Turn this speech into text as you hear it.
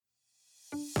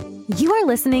You are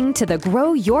listening to the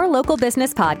Grow Your Local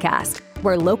Business podcast,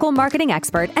 where local marketing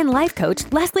expert and life coach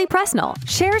Leslie Presnell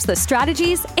shares the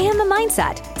strategies and the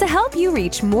mindset to help you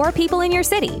reach more people in your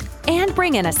city and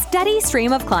bring in a steady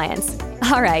stream of clients.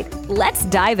 All right, let's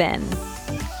dive in.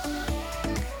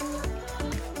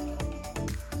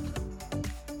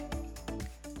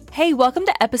 Hey, welcome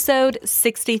to episode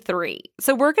 63.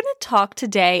 So we're going to talk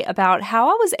today about how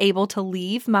I was able to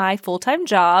leave my full-time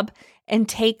job and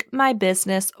take my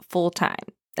business full-time.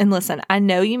 And listen, I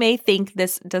know you may think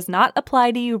this does not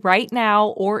apply to you right now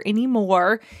or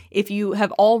anymore if you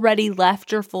have already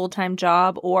left your full-time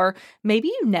job, or maybe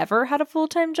you never had a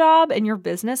full-time job and your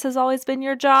business has always been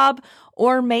your job,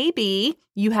 or maybe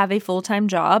you have a full-time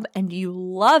job and you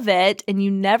love it and you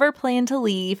never plan to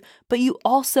leave, but you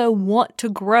also want to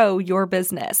grow your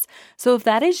business. So if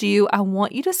that is you, I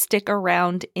want you to stick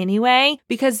around anyway,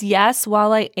 because yes,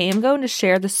 while I am going to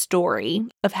share the story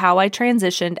of how I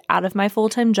transitioned out of my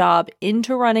full-time job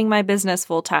into running my business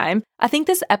full-time, I think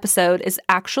this episode is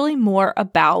actually more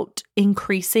about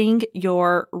increasing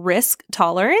your risk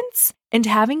tolerance and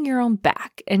having your own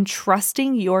back and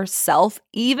trusting yourself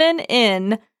even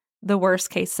in the worst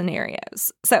case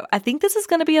scenarios. So I think this is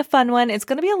going to be a fun one. It's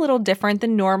going to be a little different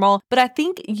than normal, but I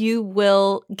think you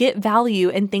will get value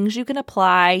in things you can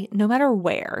apply no matter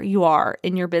where you are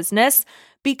in your business,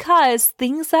 because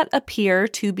things that appear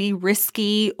to be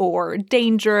risky or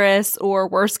dangerous or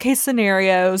worst case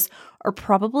scenarios are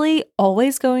probably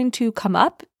always going to come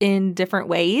up in different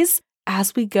ways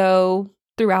as we go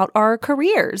throughout our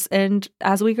careers and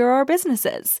as we grow our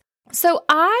businesses. So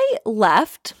I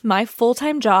left my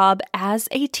full-time job as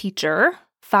a teacher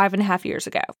 5.5 years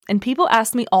ago, and people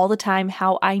ask me all the time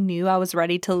how I knew I was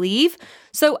ready to leave.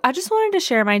 So I just wanted to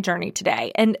share my journey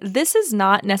today. And this is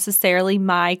not necessarily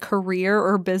my career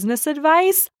or business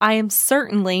advice. I am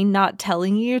certainly not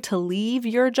telling you to leave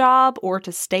your job or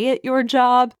to stay at your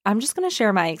job. I'm just going to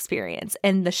share my experience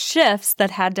and the shifts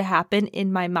that had to happen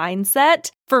in my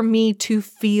mindset for me to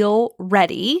feel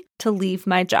ready to leave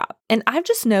my job. And I've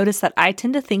just noticed that I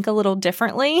tend to think a little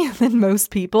differently than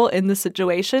most people in the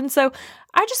situation. So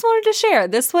I just wanted to share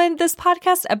this one. This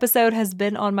podcast episode has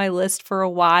been on my list for a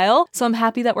while, so I'm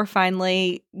happy that we're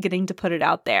finally getting to put it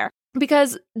out there.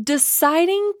 Because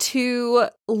deciding to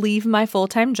leave my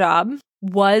full-time job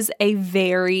was a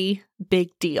very big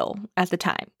deal at the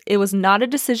time. It was not a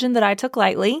decision that I took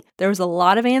lightly. There was a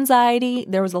lot of anxiety.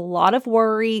 There was a lot of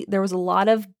worry. There was a lot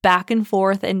of back and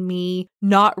forth and me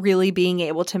not really being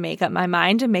able to make up my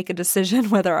mind and make a decision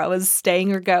whether I was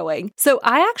staying or going. So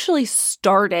I actually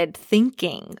started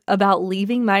thinking about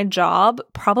leaving my job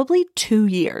probably 2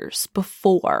 years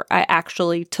before I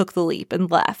actually took the leap and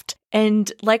left.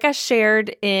 And like I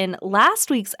shared in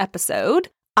last week's episode,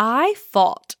 I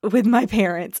fought with my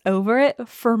parents over it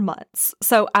for months.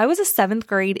 So I was a 7th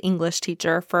grade English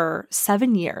teacher for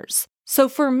 7 years. So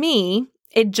for me,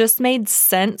 it just made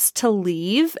sense to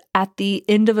leave at the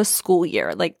end of a school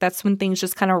year. Like that's when things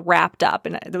just kind of wrapped up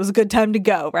and it was a good time to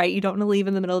go, right? You don't want to leave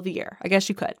in the middle of the year. I guess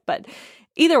you could, but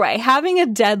either way, having a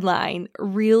deadline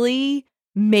really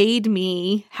made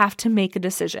me have to make a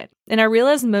decision. And I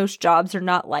realize most jobs are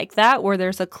not like that, where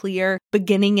there's a clear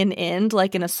beginning and end,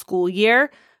 like in a school year.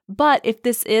 But if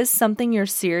this is something you're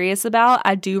serious about,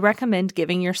 I do recommend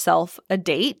giving yourself a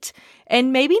date,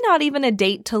 and maybe not even a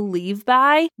date to leave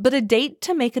by, but a date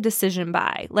to make a decision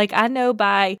by. Like I know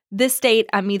by this date,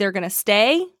 I'm either going to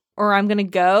stay or I'm going to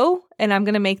go, and I'm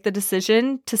going to make the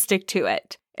decision to stick to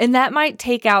it. And that might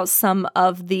take out some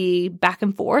of the back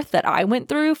and forth that I went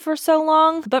through for so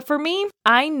long. But for me,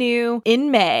 I knew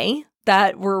in May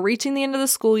that we're reaching the end of the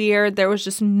school year. There was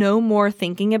just no more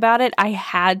thinking about it. I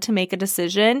had to make a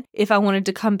decision if I wanted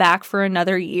to come back for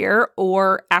another year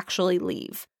or actually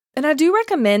leave. And I do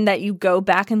recommend that you go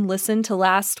back and listen to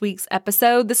last week's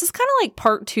episode. This is kind of like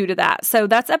part 2 to that. So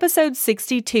that's episode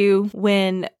 62,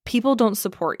 when people don't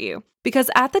support you.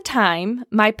 Because at the time,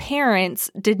 my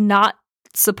parents did not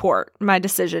support my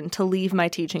decision to leave my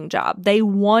teaching job. They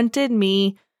wanted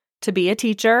me to be a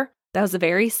teacher. That was a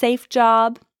very safe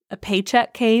job. A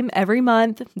paycheck came every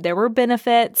month. There were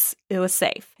benefits. It was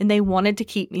safe. And they wanted to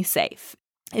keep me safe.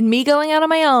 And me going out on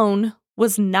my own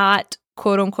was not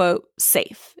quote unquote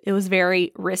safe. It was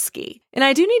very risky. And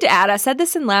I do need to add, I said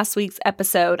this in last week's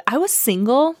episode, I was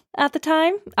single at the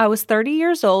time. I was 30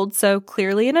 years old, so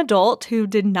clearly an adult who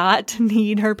did not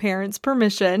need her parents'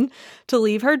 permission to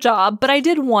leave her job, but I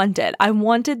did want it. I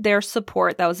wanted their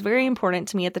support. That was very important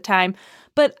to me at the time.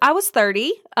 But I was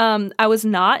 30. I was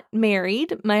not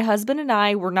married. My husband and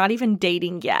I were not even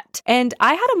dating yet. And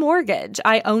I had a mortgage.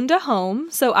 I owned a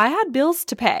home, so I had bills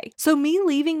to pay. So me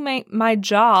leaving my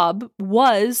job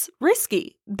was risky.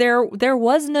 risky. There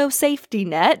was no safety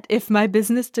net if my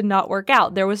business did not work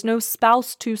out. There was no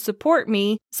spouse to support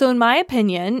me. So in my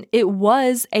opinion, it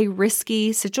was a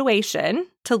risky situation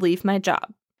to leave my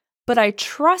job. But I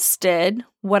trusted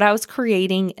what I was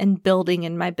creating and building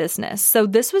in my business. So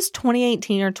this was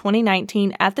 2018 or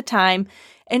 2019 at the time,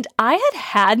 and I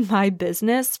had my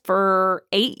business for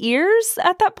 8 years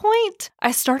at that point.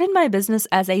 I started my business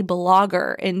as a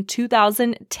blogger in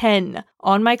 2010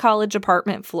 on my college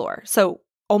apartment floor. So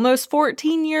almost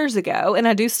 14 years ago, and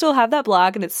I do still have that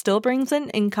blog and it still brings in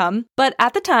income. But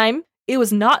at the time, it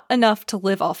was not enough to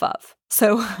live off of.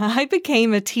 So I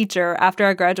became a teacher after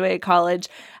I graduated college.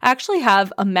 I actually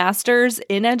have a master's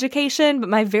in education, but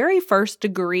my very first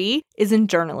degree is in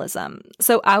journalism.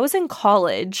 So I was in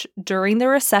college during the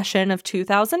recession of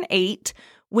 2008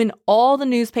 when all the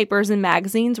newspapers and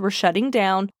magazines were shutting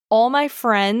down. All my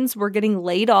friends were getting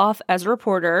laid off as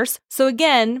reporters. So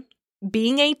again,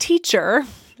 being a teacher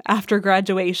after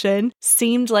graduation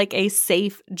seemed like a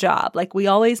safe job. Like we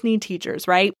always need teachers,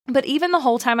 right? But even the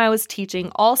whole time I was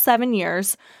teaching, all 7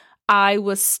 years, I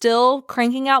was still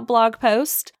cranking out blog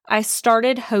posts. I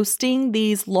started hosting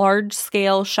these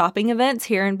large-scale shopping events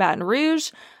here in Baton Rouge.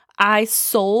 I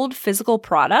sold physical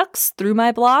products through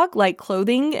my blog, like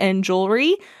clothing and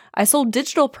jewelry. I sold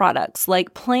digital products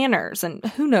like planners and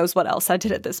who knows what else I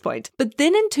did at this point. But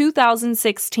then in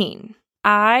 2016,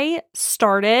 I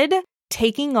started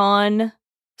taking on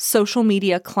social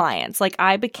media clients. Like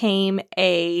I became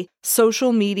a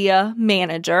social media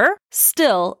manager,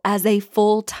 still as a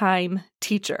full-time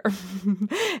teacher.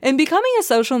 And becoming a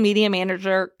social media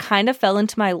manager kind of fell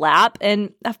into my lap.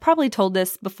 And I've probably told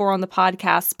this before on the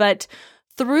podcast, but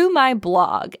through my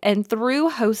blog and through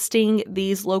hosting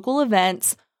these local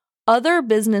events, other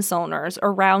business owners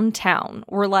around town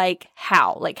were like,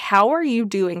 how? Like, how are you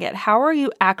doing it? How are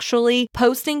you actually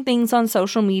posting things on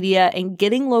social media and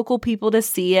getting local people to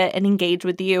see it and engage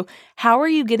with you? How are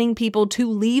you getting people to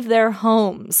leave their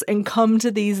homes and come to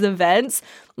these events?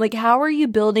 Like, how are you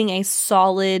building a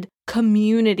solid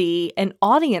community and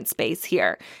audience base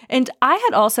here? And I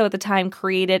had also at the time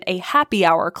created a happy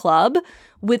hour club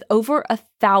with over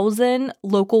 1,000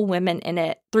 local women in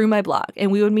it through my blog.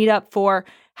 And we would meet up for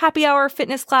happy hour,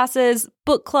 fitness classes,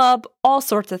 book club, all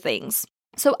sorts of things.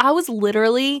 So I was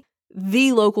literally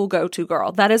the local go-to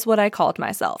girl. That is what I called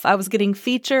myself. I was getting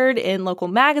featured in local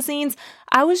magazines.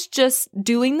 I was just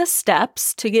doing the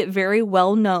steps to get very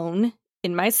well known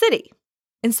in my city.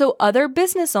 And so other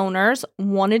business owners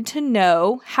wanted to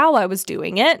know how I was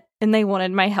doing it, and they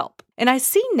wanted my help. And I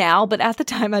see now, but at the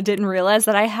time I didn't realize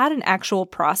that I had an actual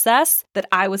process that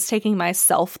I was taking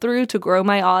myself through to grow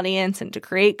my audience and to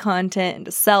create content and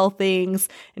to sell things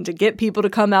and to get people to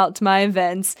come out to my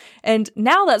events. And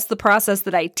now that's the process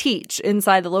that I teach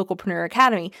inside the Localpreneur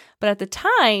Academy. But at the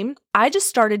time, I just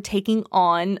started taking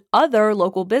on other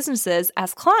local businesses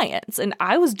as clients, and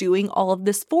I was doing all of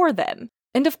this for them.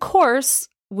 And of course,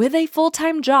 with a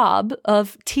full-time job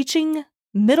of teaching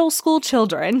middle school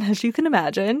children, as you can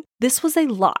imagine, this was a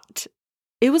lot.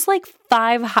 It was like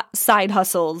 5 side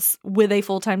hustles with a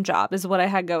full-time job is what I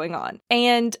had going on.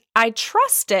 And I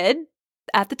trusted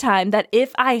at the time that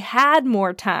if I had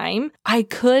more time, I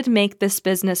could make this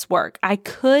business work. I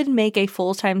could make a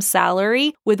full-time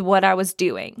salary with what I was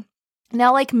doing.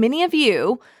 Now, like many of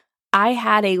you, I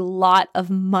had a lot of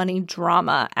money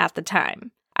drama at the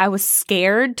time. I was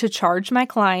scared to charge my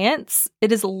clients.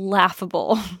 It is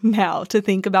laughable now to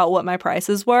think about what my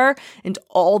prices were and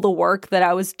all the work that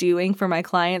I was doing for my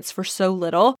clients for so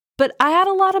little. But I had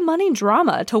a lot of money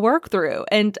drama to work through,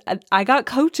 and I got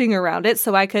coaching around it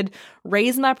so I could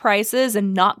raise my prices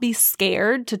and not be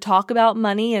scared to talk about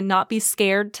money and not be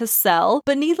scared to sell.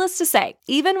 But needless to say,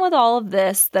 even with all of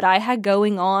this that I had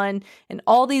going on and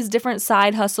all these different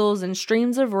side hustles and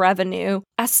streams of revenue,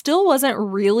 I still wasn't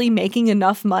really making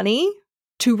enough money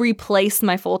to replace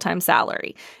my full-time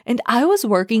salary. And I was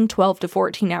working 12 to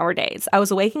 14-hour days. I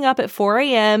was waking up at 4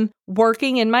 a.m.,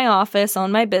 working in my office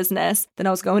on my business. Then I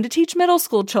was going to teach middle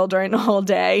school children all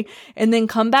day and then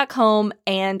come back home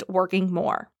and working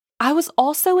more. I was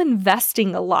also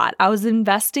investing a lot. I was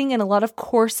investing in a lot of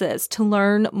courses to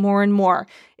learn more and more.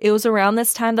 It was around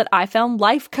this time that I found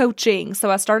life coaching. So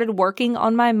I started working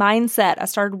on my mindset. I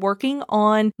started working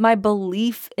on my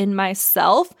belief in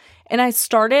myself. And I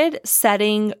started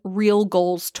setting real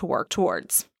goals to work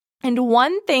towards. And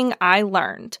one thing I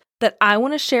learned that I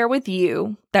want to share with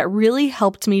you that really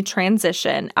helped me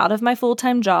transition out of my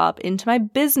full-time job into my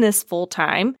business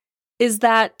full-time is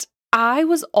that I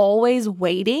was always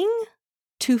waiting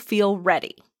to feel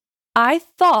ready. I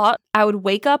thought I would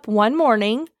wake up one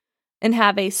morning and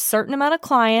have a certain amount of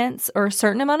clients or a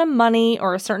certain amount of money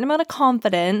or a certain amount of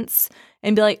confidence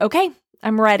and be like, okay,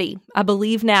 I'm ready. I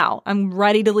believe now. I'm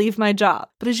ready to leave my job.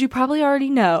 But as you probably already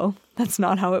know, that's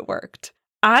not how it worked.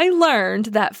 I learned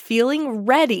that feeling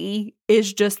ready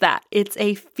is just that. It's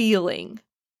a feeling.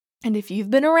 And if you've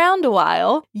been around a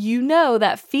while, you know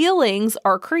that feelings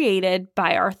are created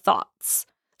by our thoughts.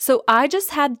 So I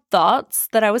just had thoughts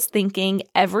that I was thinking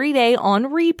every day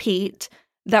on repeat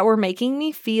that were making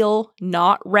me feel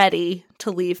not ready to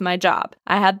leave my job.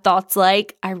 I had thoughts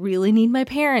like, I really need my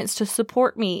parents to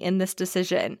support me in this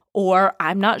decision, or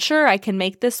I'm not sure I can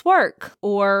make this work,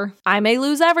 or I may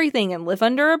lose everything and live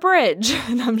under a bridge.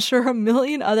 And I'm sure a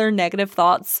million other negative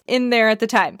thoughts in there at the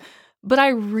time. But I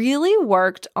really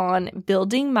worked on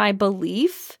building my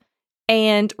belief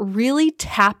and really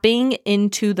tapping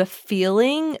into the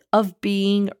feeling of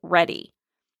being ready.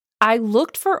 I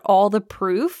looked for all the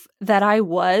proof that I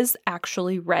was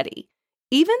actually ready.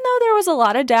 Even though there was a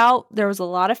lot of doubt, there was a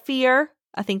lot of fear,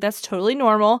 I think that's totally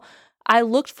normal. I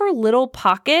looked for little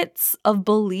pockets of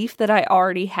belief that I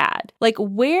already had. Like,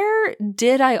 where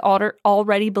did I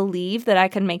already believe that I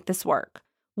could make this work?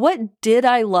 What did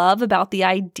I love about the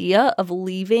idea of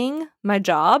leaving my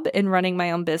job and running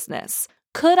my own business?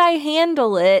 Could I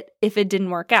handle it if it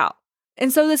didn't work out?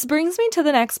 And so this brings me to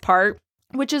the next part,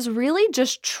 which is really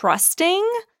just trusting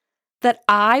that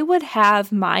I would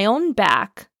have my own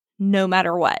back no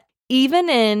matter what, even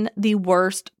in the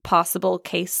worst possible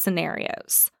case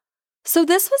scenarios. So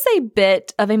this was a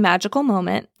bit of a magical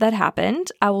moment that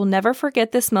happened. I will never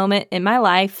forget this moment in my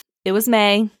life. It was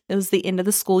May. It was the end of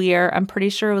the school year. I'm pretty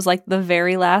sure it was like the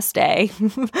very last day.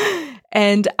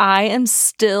 And I am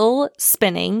still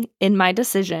spinning in my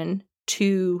decision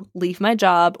to leave my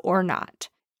job or not.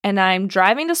 And I'm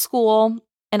driving to school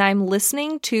and I'm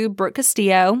listening to Brooke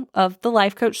Castillo of the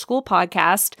Life Coach School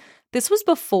podcast. This was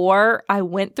before I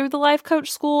went through the Life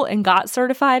Coach School and got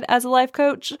certified as a life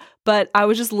coach, but I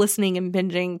was just listening and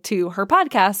binging to her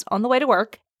podcast on the way to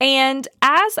work. And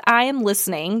as I am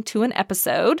listening to an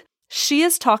episode, she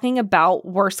is talking about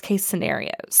worst case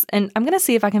scenarios. And I'm going to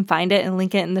see if I can find it and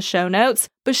link it in the show notes.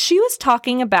 But she was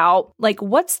talking about, like,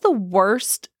 what's the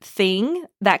worst thing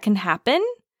that can happen?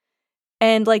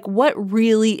 And like, what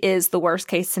really is the worst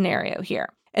case scenario here?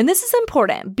 And this is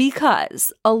important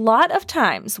because a lot of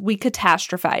times we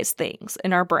catastrophize things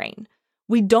in our brain.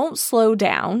 We don't slow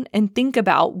down and think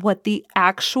about what the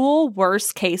actual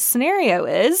worst case scenario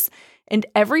is and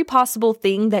every possible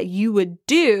thing that you would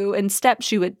do and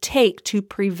steps you would take to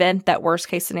prevent that worst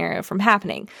case scenario from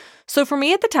happening. So for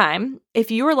me at the time,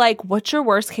 if you were like, what's your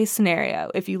worst case scenario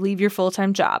if you leave your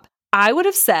full-time job? I would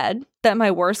have said that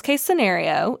my worst case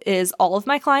scenario is all of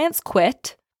my clients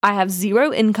quit, I have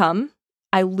zero income,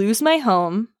 I lose my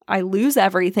home, I lose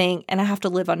everything, and I have to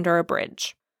live under a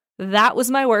bridge. That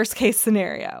was my worst case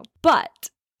scenario. But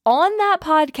on that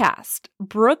podcast,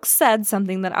 Brooke said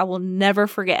something that I will never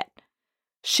forget.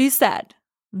 She said,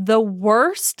 the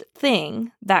worst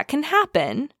thing that can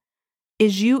happen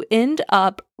is you end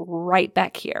up right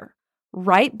back here,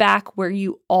 right back where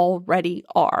you already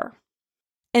are.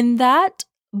 And that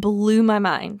blew my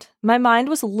mind. My mind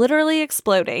was literally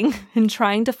exploding and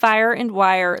trying to fire and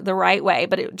wire the right way,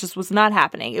 but it just was not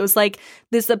happening. It was like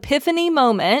this epiphany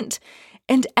moment.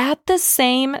 And at the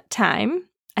same time,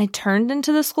 I turned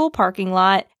into the school parking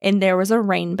lot and there was a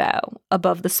rainbow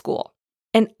above the school.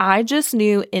 And I just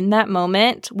knew in that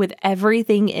moment with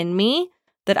everything in me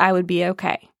that I would be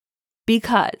okay.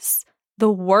 Because the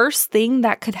worst thing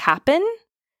that could happen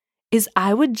is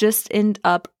I would just end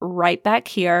up right back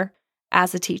here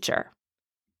as a teacher.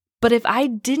 But if I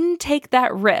didn't take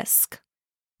that risk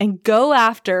and go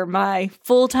after my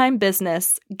full-time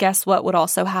business, guess what would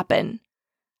also happen?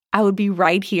 I would be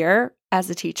right here as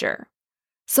a teacher.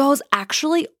 So I was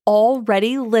actually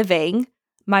already living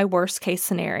my worst case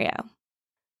scenario.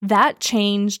 That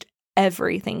changed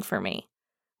everything for me.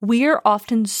 We are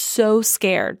often so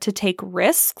scared to take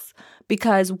risks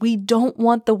because we don't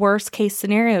want the worst case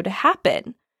scenario to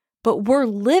happen. But we're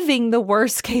living the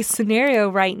worst case scenario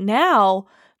right now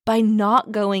by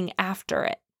not going after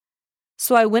it.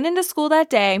 So I went into school that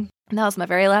day, and that was my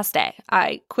very last day.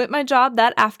 I quit my job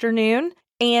that afternoon,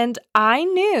 and I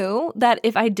knew that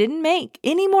if I didn't make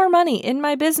any more money in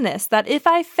my business, that if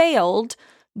I failed,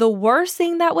 the worst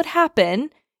thing that would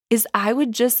happen is I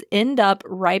would just end up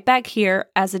right back here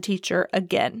as a teacher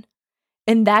again.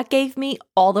 And that gave me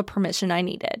all the permission I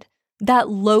needed. That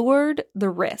lowered the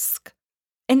risk.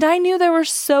 And I knew there were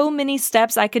so many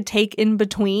steps I could take in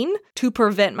between to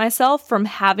prevent myself from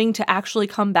having to actually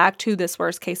come back to this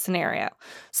worst case scenario.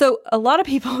 So a lot of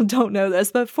people don't know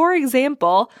this, but for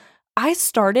example, I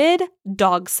started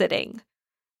dog sitting.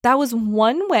 That was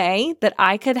one way that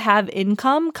I could have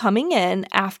income coming in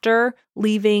after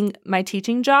leaving my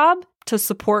teaching job to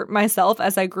support myself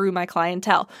as I grew my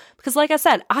clientele. Because like I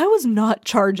said, I was not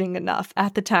charging enough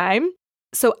at the time.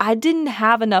 So I didn't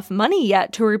have enough money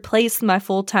yet to replace my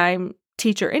full-time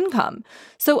teacher income.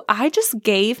 So I just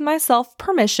gave myself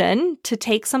permission to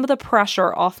take some of the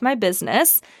pressure off my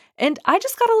business. And I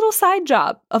just got a little side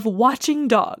job of watching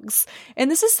dogs.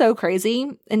 And this is so crazy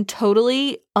and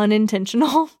totally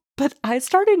unintentional, but I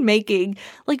started making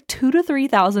like $2,000 to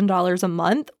 $3,000 a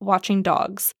month watching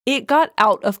dogs. It got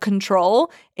out of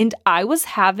control and I was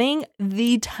having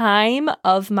the time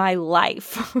of my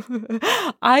life.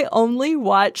 I only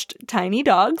watched tiny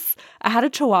dogs. I had a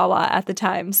Chihuahua at the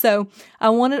time, so I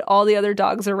wanted all the other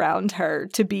dogs around her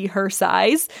to be her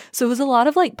size. So it was a lot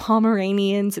of like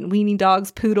Pomeranians and weenie dogs,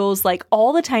 poodles, like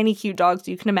all the tiny cute dogs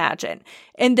you can imagine.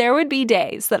 And there would be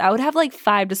days that I would have like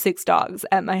 5 to 6 dogs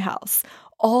at my house.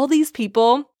 All these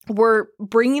people were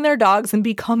bringing their dogs and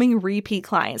becoming repeat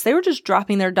clients. They were just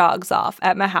dropping their dogs off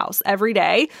at my house every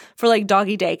day for like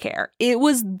doggy daycare. It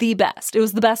was the best. It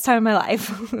was the best time of my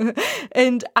life.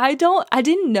 And I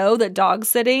didn't know that dog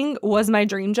sitting was my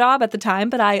dream job at the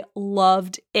time, but I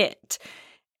loved it.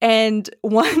 And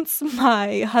once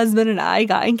my husband and I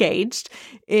got engaged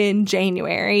in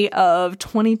January of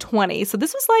 2020, so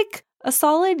this was like a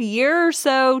solid year or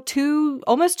so,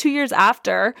 almost 2 years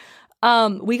after,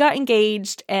 we got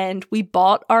engaged and we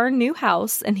bought our new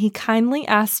house, and he kindly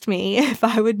asked me if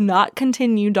I would not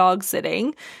continue dog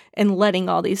sitting and letting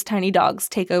all these tiny dogs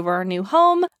take over our new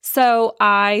home. So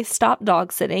I stopped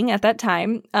dog sitting at that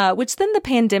time, which then the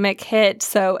pandemic hit.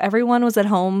 So everyone was at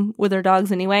home with their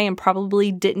dogs anyway and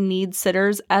probably didn't need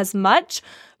sitters as much.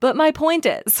 But my point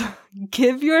is,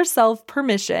 give yourself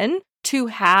permission to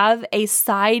have a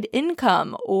side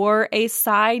income or a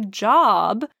side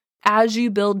job as you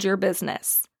build your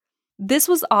business. This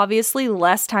was obviously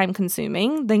less time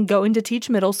consuming than going to teach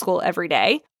middle school every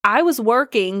day. I was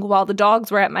working while the dogs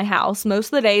were at my house. Most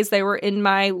of the days they were in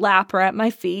my lap or at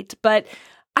my feet, but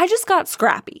I just got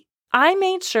scrappy. I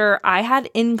made sure I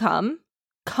had income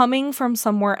coming from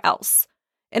somewhere else.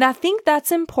 And I think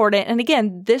that's important. And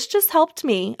again, this just helped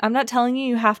me. I'm not telling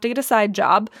you have to get a side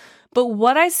job, but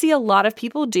what I see a lot of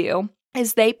people do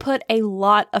is they put a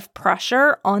lot of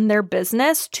pressure on their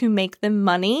business to make them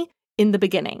money in the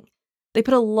beginning. They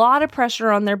put a lot of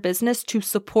pressure on their business to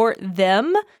support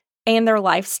them and their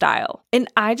lifestyle.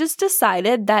 And I just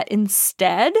decided that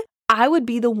instead, I would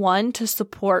be the one to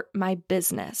support my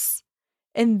business.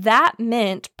 And that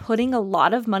meant putting a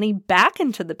lot of money back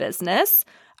into the business.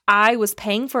 I was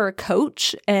paying for a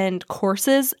coach and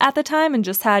courses at the time and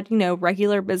just had,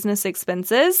 regular business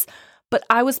expenses. But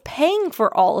I was paying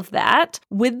for all of that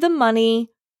with the money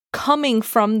coming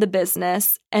from the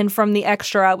business and from the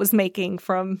extra I was making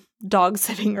from dog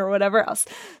sitting or whatever else.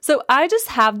 So I just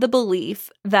have the belief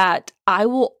that I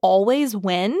will always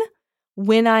win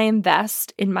when I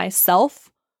invest in myself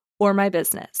or my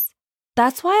business.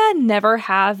 That's why I never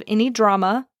have any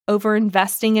drama over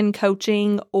investing in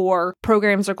coaching or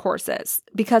programs or courses.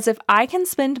 Because if I can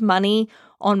spend money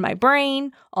on my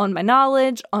brain, on my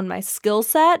knowledge, on my skill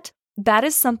set, that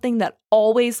is something that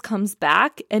always comes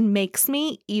back and makes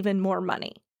me even more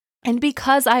money. And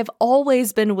because I've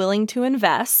always been willing to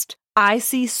invest, I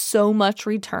see so much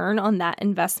return on that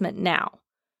investment now.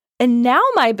 And now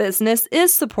my business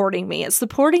is supporting me. It's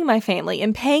supporting my family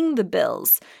and paying the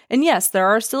bills. And yes, there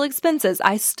are still expenses.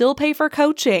 I still pay for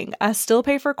coaching. I still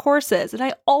pay for courses, and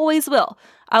I always will.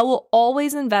 I will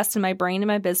always invest in my brain and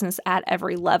my business at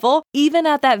every level, even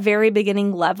at that very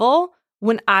beginning level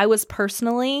when I was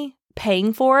personally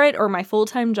paying for it or my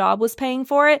full-time job was paying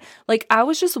for it. Like, I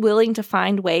was just willing to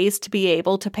find ways to be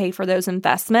able to pay for those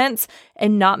investments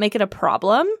and not make it a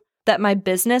problem that my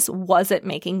business wasn't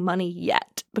making money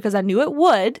yet, because I knew it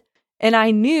would, and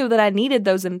I knew that I needed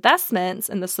those investments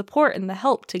and the support and the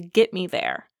help to get me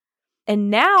there.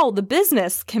 And now the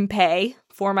business can pay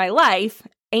for my life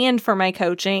and for my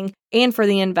coaching and for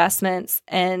the investments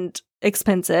and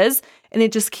expenses, and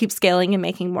it just keeps scaling and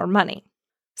making more money.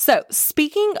 So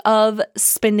speaking of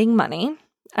spending money,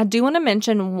 I do want to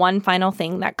mention one final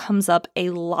thing that comes up a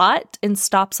lot and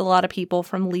stops a lot of people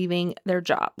from leaving their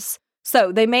jobs.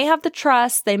 So they may have the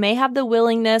trust, they may have the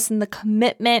willingness and the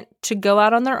commitment to go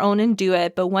out on their own and do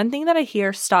it. But one thing that I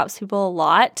hear stops people a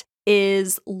lot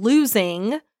is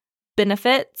losing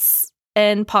benefits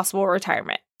and possible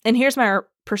retirement. And here's my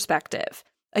perspective.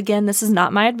 Again, this is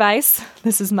not my advice.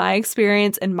 This is my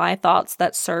experience and my thoughts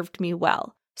that served me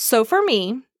well. So for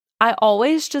me, I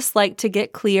always just like to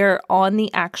get clear on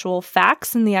the actual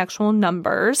facts and the actual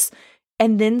numbers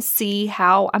and then see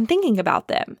how I'm thinking about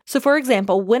them. So for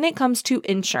example, when it comes to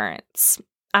insurance,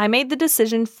 I made the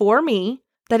decision for me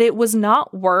that it was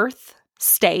not worth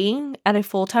staying at a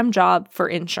full-time job for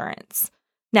insurance.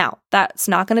 Now, that's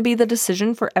not going to be the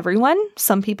decision for everyone.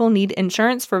 Some people need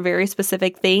insurance for very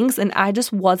specific things, and I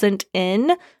just wasn't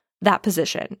in that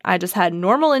position. I just had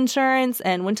normal insurance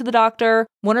and went to the doctor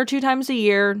 1 or 2 times a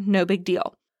year, no big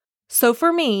deal. So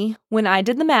for me, when I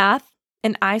did the math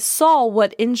and I saw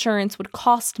what insurance would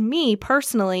cost me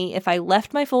personally if I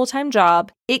left my full-time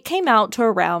job, it came out to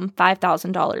around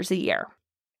 $5,000 a year.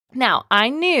 Now, I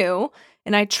knew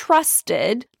and I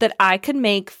trusted that I could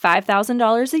make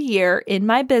 $5,000 a year in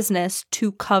my business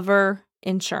to cover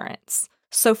insurance.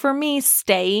 So for me,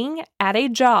 staying at a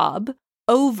job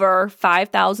over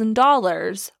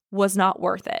 $5,000 was not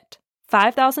worth it.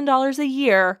 $5,000 a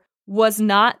year was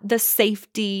not the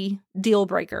safety deal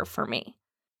breaker for me.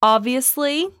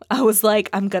 Obviously, I was like,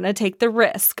 I'm going to take the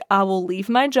risk. I will leave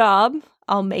my job,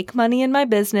 I'll make money in my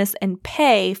business and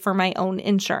pay for my own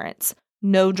insurance.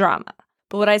 No drama.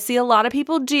 But what I see a lot of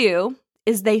people do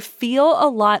is they feel a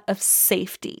lot of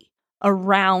safety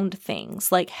around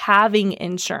things like having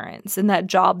insurance and that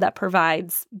job that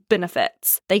provides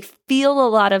benefits. They feel a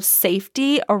lot of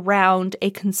safety around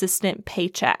a consistent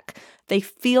paycheck. They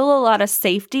feel a lot of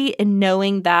safety in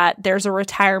knowing that there's a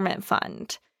retirement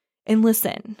fund. And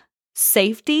listen,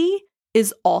 safety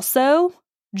is also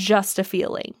just a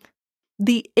feeling.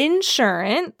 The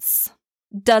insurance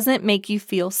doesn't make you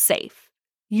feel safe.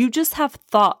 You just have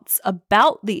thoughts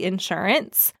about the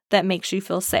insurance that makes you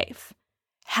feel safe.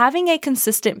 Having a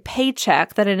consistent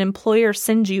paycheck that an employer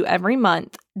sends you every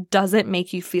month doesn't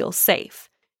make you feel safe.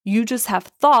 You just have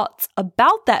thoughts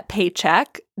about that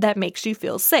paycheck that makes you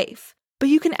feel safe. But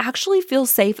you can actually feel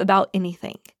safe about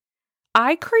anything.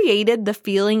 I created the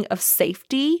feeling of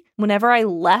safety whenever I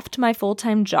left my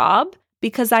full-time job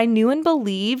because I knew and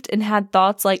believed and had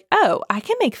thoughts like, oh, I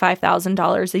can make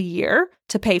 $5,000 a year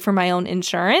to pay for my own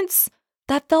insurance.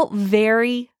 That felt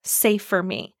very safe for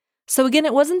me. So again,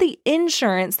 it wasn't the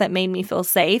insurance that made me feel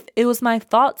safe. It was my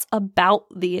thoughts about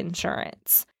the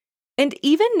insurance. And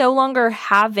even no longer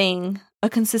having a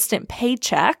consistent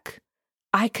paycheck,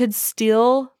 I could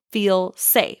still feel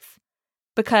safe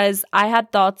because I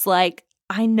had thoughts like,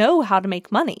 I know how to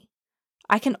make money.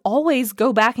 I can always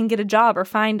go back and get a job or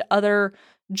find other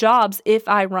jobs if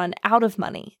I run out of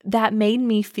money. That made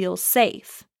me feel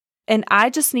safe. And I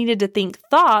just needed to think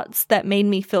thoughts that made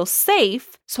me feel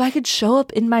safe so I could show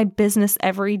up in my business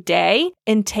every day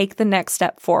and take the next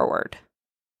step forward.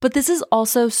 But this is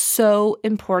also so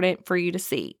important for you to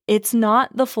see. It's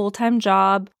not the full-time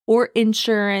job or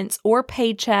insurance or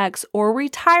paychecks or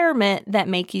retirement that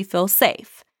make you feel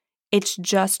safe. It's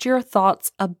just your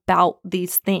thoughts about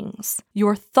these things.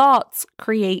 Your thoughts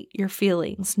create your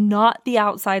feelings, not the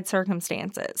outside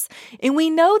circumstances. And we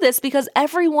know this because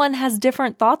everyone has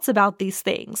different thoughts about these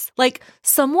things. Like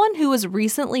someone who was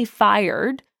recently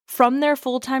fired from their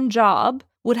full-time job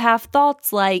would have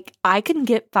thoughts like, I can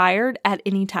get fired at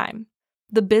any time.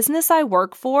 The business I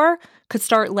work for could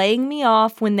start laying me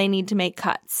off when they need to make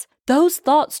cuts. Those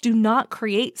thoughts do not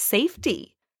create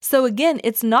safety. So again,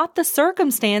 it's not the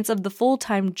circumstance of the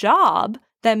full-time job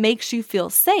that makes you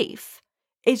feel safe.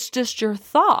 It's just your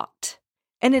thought.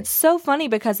 And it's so funny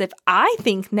because if I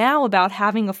think now about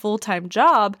having a full-time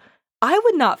job, I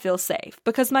would not feel safe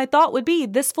because my thought would be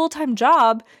this full-time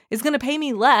job is going to pay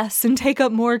me less and take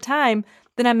up more time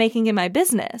than I'm making in my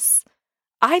business.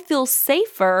 I feel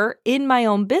safer in my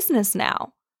own business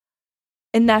now.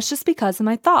 And that's just because of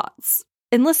my thoughts.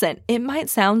 And listen, it might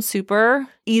sound super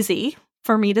easy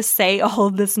for me to say all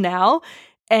of this now,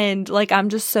 and like I'm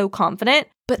just so confident,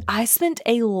 but I spent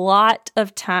a lot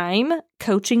of time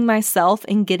coaching myself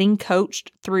and getting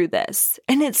coached through this.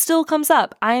 And it still comes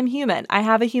up. I am human. I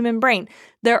have a human brain.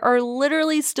 There are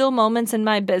literally still moments in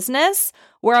my business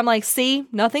where I'm like, see,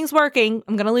 nothing's working.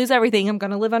 I'm going to lose everything. I'm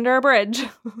going to live under a bridge.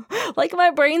 Like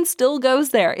my brain still goes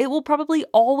there. It will probably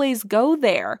always go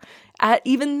there at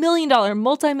even $1 million,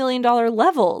 multi-million-dollar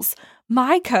levels.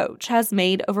 My coach has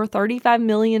made over $35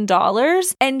 million,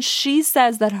 and she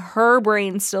says that her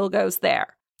brain still goes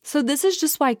there. So this is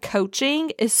just why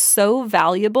coaching is so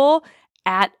valuable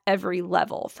at every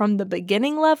level, from the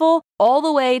beginning level all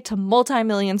the way to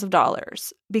multi-millions of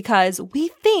dollars, because we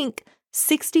think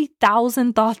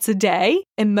 60,000 thoughts a day,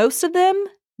 and most of them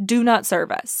do not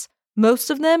serve us. Most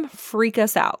of them freak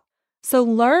us out. So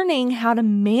learning how to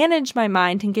manage my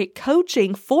mind and get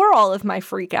coaching for all of my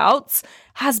freakouts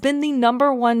has been the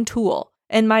number one tool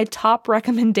and my top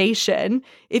recommendation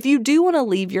if you do want to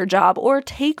leave your job or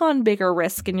take on bigger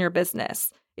risk in your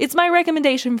business. It's my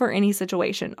recommendation for any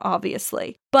situation,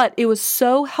 obviously. But it was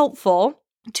so helpful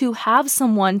to have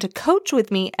someone to coach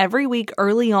with me every week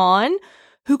early on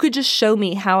who could just show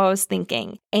me how I was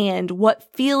thinking and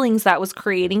what feelings that was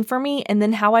creating for me, and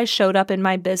then how I showed up in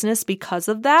my business because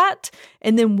of that,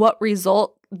 and then what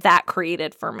result that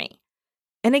created for me.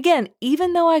 And again,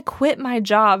 even though I quit my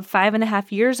job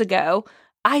 5.5 years ago,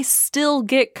 I still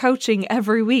get coaching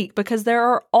every week because there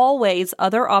are always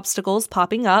other obstacles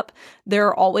popping up. There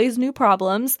are always new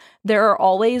problems. There are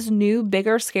always new,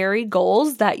 bigger, scary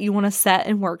goals that you want to set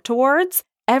and work towards.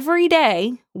 Every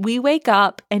day, we wake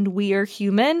up and we are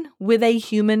human with a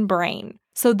human brain.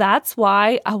 So that's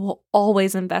why I will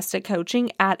always invest in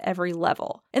coaching at every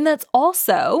level. And that's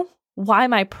also why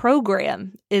my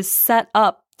program is set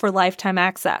up for lifetime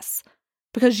access.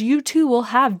 Because you too will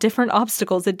have different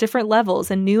obstacles at different levels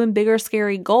and new and bigger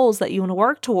scary goals that you want to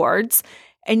work towards.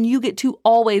 And you get to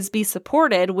always be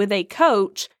supported with a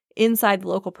coach inside the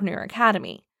Localpreneur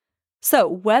Academy. So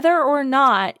whether or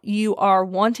not you are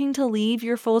wanting to leave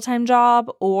your full-time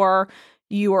job, or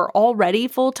you are already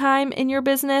full-time in your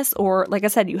business, or like I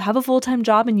said, you have a full-time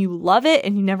job and you love it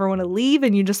and you never want to leave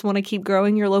and you just want to keep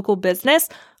growing your local business,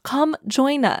 come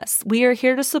join us. We are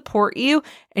here to support you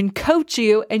and coach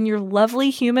you and your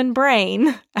lovely human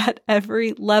brain at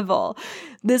every level.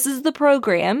 This is the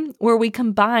program where we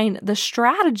combine the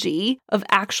strategy of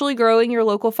actually growing your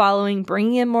local following,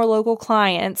 bringing in more local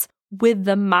clients, with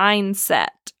the mindset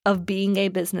of being a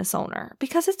business owner,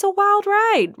 because it's a wild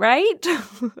ride, right?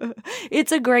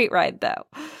 It's a great ride though.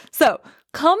 So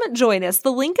come join us.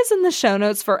 The link is in the show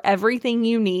notes for everything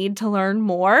you need to learn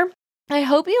more. I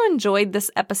hope you enjoyed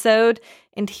this episode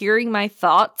and hearing my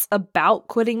thoughts about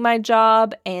quitting my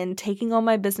job and taking on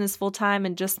my business full time,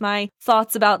 and just my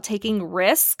thoughts about taking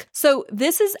risk. So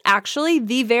this is actually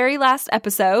the very last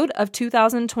episode of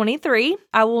 2023.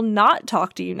 I will not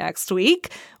talk to you next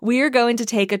week. We are going to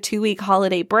take a 2-week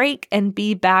holiday break and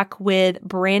be back with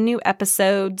brand new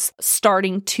episodes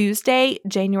starting Tuesday,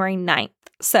 January 9th.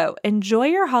 So enjoy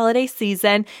your holiday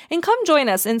season and come join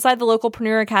us inside the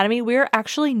Localpreneur Academy. We're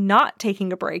actually not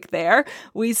taking a break there.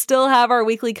 We still have our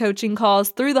weekly coaching calls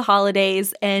through the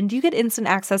holidays, and you get instant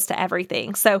access to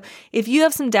everything. So if you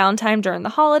have some downtime during the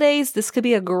holidays, this could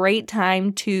be a great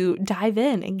time to dive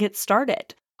in and get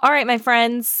started. All right, my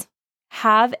friends,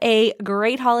 have a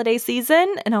great holiday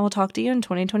season, and I will talk to you in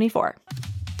 2024.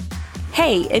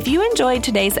 Hey, if you enjoyed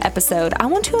today's episode, I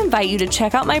want to invite you to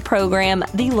check out my program,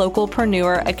 the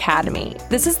Localpreneur Academy.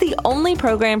 This is the only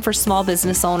program for small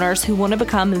business owners who want to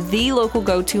become the local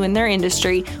go-to in their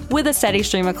industry with a steady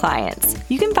stream of clients.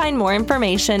 You can find more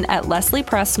information at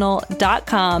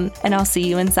lesliepresnell.com, and I'll see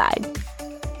you inside.